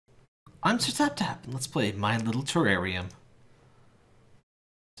I'm Sir Tap Tap, and let's play My Little Terrarium.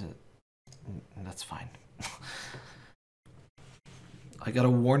 That's fine. I got a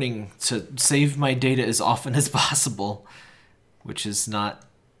warning to save my data as often as possible, which is not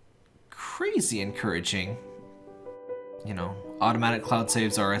crazy encouraging. You know, automatic cloud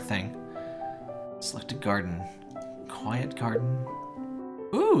saves are a thing. Selected garden. Quiet garden.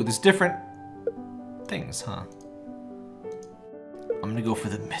 Ooh, there's different things, huh? I'm gonna go for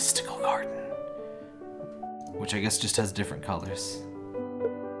the mystical garden, which I guess just has different colors.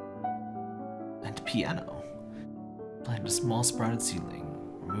 And piano. Plant a small sprouted seedling.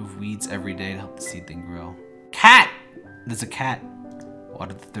 Remove weeds every day to help the seedling grow. Cat! There's a cat.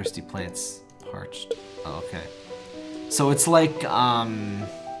 Water the thirsty plants. Parched. Oh, okay. So it's like,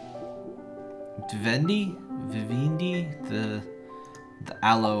 Vivendi? The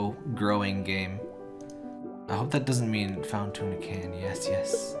aloe growing game. I hope that doesn't mean found tuna can. Yes,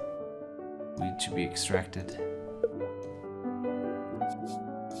 yes. Weed should be extracted.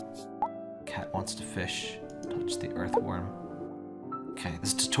 Cat wants to fish. Touch the earthworm. Okay,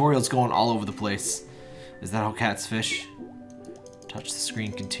 this tutorial's going all over the place. Is that how cats fish? Touch the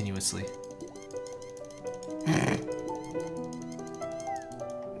screen continuously.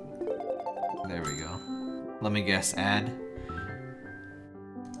 There we go. Let me guess, add.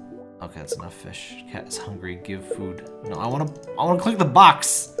 Okay, that's enough fish. Cat is hungry. Give food. No, I wanna click the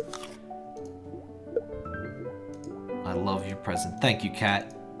box. I love your present. Thank you,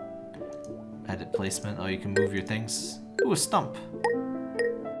 cat. Edit placement. Oh, you can move your things. Ooh, a stump.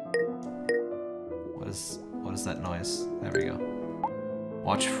 What is that noise? There we go.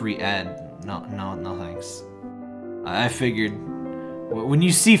 Watch free ad. No, thanks. I figured. When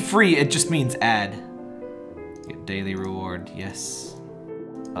you see free, it just means ad. Get daily reward. Yes.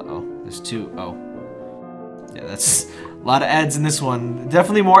 Uh-oh. There's two. Oh. Yeah, that's a lot of ads in this one.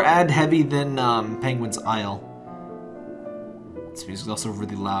 Definitely more ad heavy than Penguin's Isle. This music's also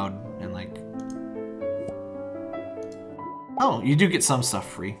really loud and like... Oh, you do get some stuff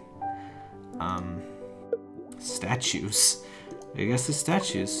free. Statues. I guess the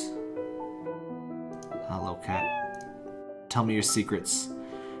statues. Hello, cat. Tell me your secrets.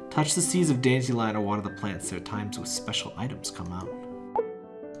 Touch the seeds of dandelion or water the plants. There are times when special items come out.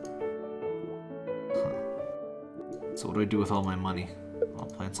 Huh. So what do I do with all my money? All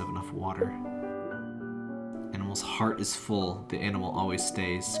plants have enough water. Animal's heart is full. The animal always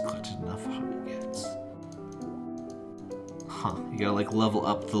stays. Collected enough heart gets. Huh. You gotta like level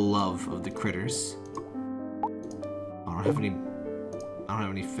up the love of the critters. I don't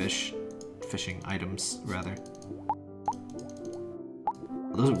have any fishing items, rather.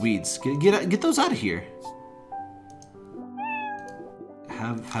 Those are weeds. Get those out of here.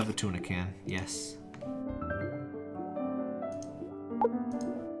 Have a tuna can. Yes.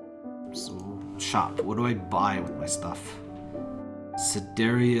 So shop. What do I buy with my stuff?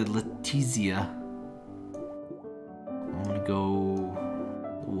 Sedaria Letizia. I'm gonna go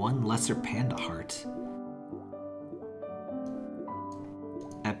one lesser panda heart.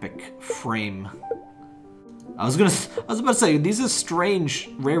 Epic frame. I was about to say, these are strange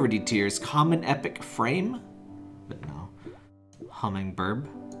rarity tiers. Common epic frame? But no. Hummingbird.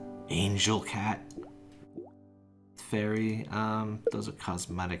 Angel cat. Fairy. Those are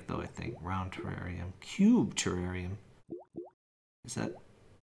cosmetic though, I think. Round terrarium. Cube terrarium. Is that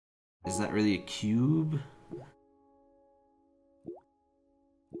really a cube?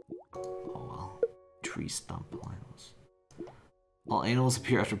 Oh well. Tree stump animals. All animals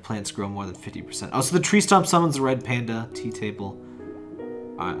appear after plants grow more than 50%. Oh, so the tree stump summons the red panda. Tea table.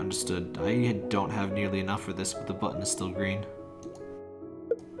 I understood. I don't have nearly enough for this, but the button is still green.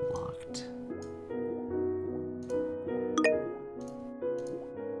 Locked.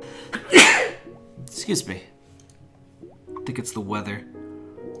 Excuse me. I think it's the weather.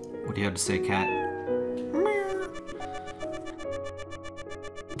 What do you have to say, cat?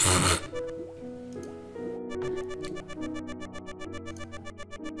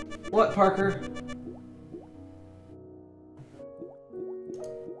 What, Parker?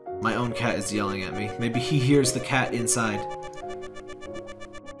 My own cat is yelling at me. Maybe he hears the cat inside.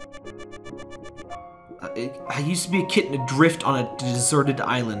 I used to be a kitten adrift on a deserted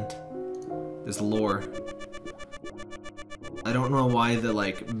island. There's lore. I don't know why the,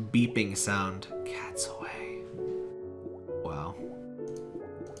 like, beeping sound. Cat's away. Wow.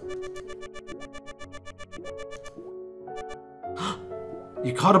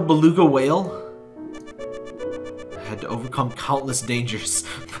 You caught a beluga whale? I had to overcome countless dangers,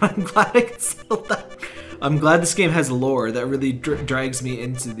 but I'm glad I can settle that. I'm glad this game has lore that really drags me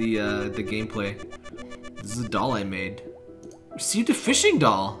into the gameplay. This is a doll I made. Received a fishing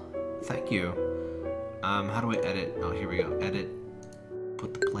doll. Thank you. How do I edit? Oh, here we go. Edit.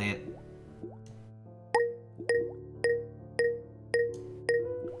 Put the plant.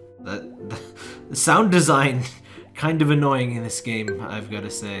 The sound design kind of annoying in this game, I've got to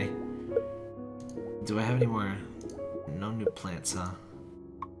say. Do I have any more? No new plants, huh?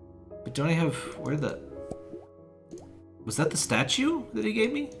 But don't I have... Where the... Was that the statue that he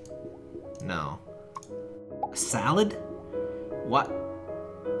gave me? No. A salad? What?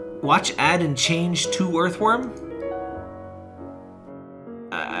 Watch, add, and change to earthworm?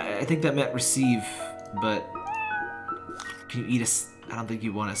 I think that meant receive, but... Can you eat a... I don't think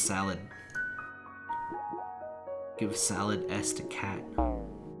you want a salad. Give salad S to cat.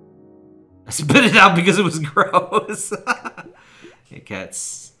 I spit it out because it was gross. Yeah,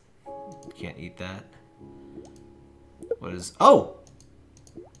 cats can't eat that. What is... Oh!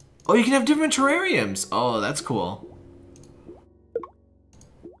 Oh, you can have different terrariums. Oh, that's cool.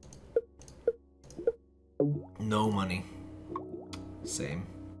 No money. Same.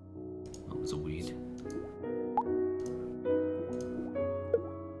 Oh, it was a weed.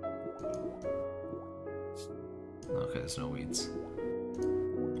 Okay, there's no weeds.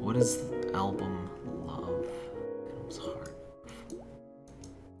 What is the album Love? Animal's Heart.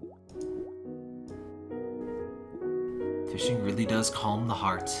 Fishing really does calm the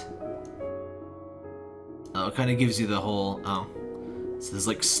heart. Oh, it kind of gives you the whole, oh. So there's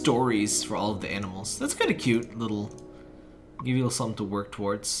like stories for all of the animals. That's kind of cute, little, give you a little something to work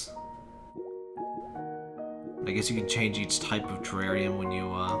towards. I guess you can change each type of terrarium when you,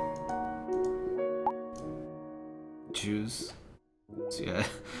 choose. So yeah,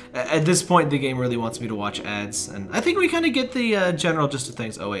 at this point the game really wants me to watch ads, and I think we kind of get the general gist of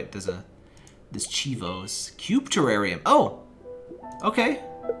things. Oh wait, there's Chivo's cube terrarium. Oh, okay.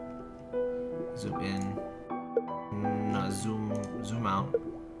 Zoom in. No, zoom out.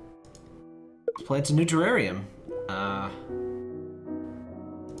 Plant a new terrarium.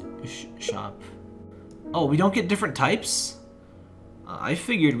 Shop. Oh, we don't get different types? I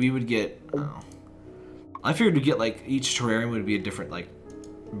figured we would get. Oh. I figured we'd get like each terrarium would be a different like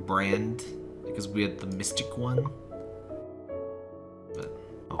brand because we had the mystic one. But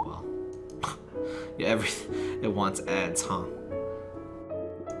oh well. Yeah, everything it wants ads, huh?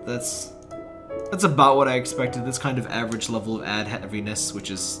 That's about what I expected. This kind of average level of ad heaviness, which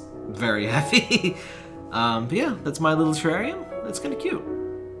is very heavy. But yeah, that's my little terrarium. That's kind of cute.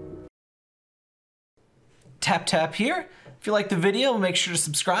 Tap tap here. If you like the video, make sure to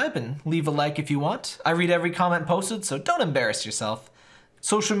subscribe and leave a like if you want. I read every comment posted, so don't embarrass yourself.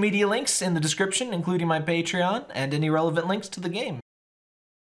 Social media links in the description, including my Patreon and any relevant links to the game.